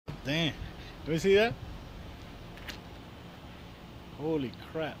Damn. Let me see that. Holy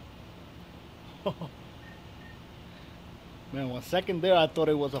crap. Man, 1 second there, I thought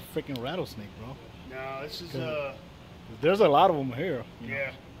it was a freaking rattlesnake, bro. No, this is there's a lot of them here.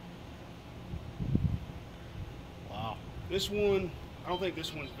 Yeah. Wow. This one, I don't think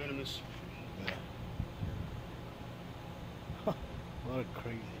this one's venomous. Yeah. What a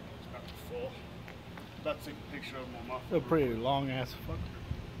crazy. It's about to fall. About to take a picture of him on my phone. They're a pretty long ass fucker.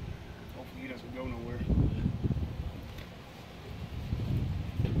 Hopefully he doesn't go nowhere.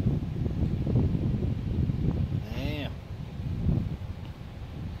 Damn.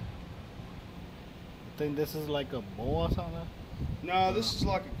 I think this is like a boa or something. No, this is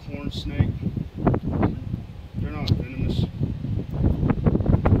like a corn snake. They're not venomous.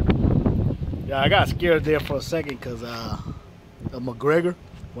 Yeah, I got scared there for a second because McGregor,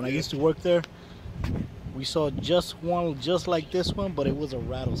 when I used to work there, we saw just one just like this one, but it was a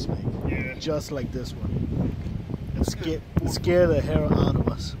rattlesnake. Yeah. Just like this one. It scared the hair out of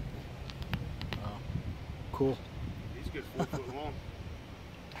us. Cool. He's a good 4 foot long.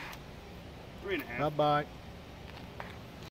 3.5. Bye-bye.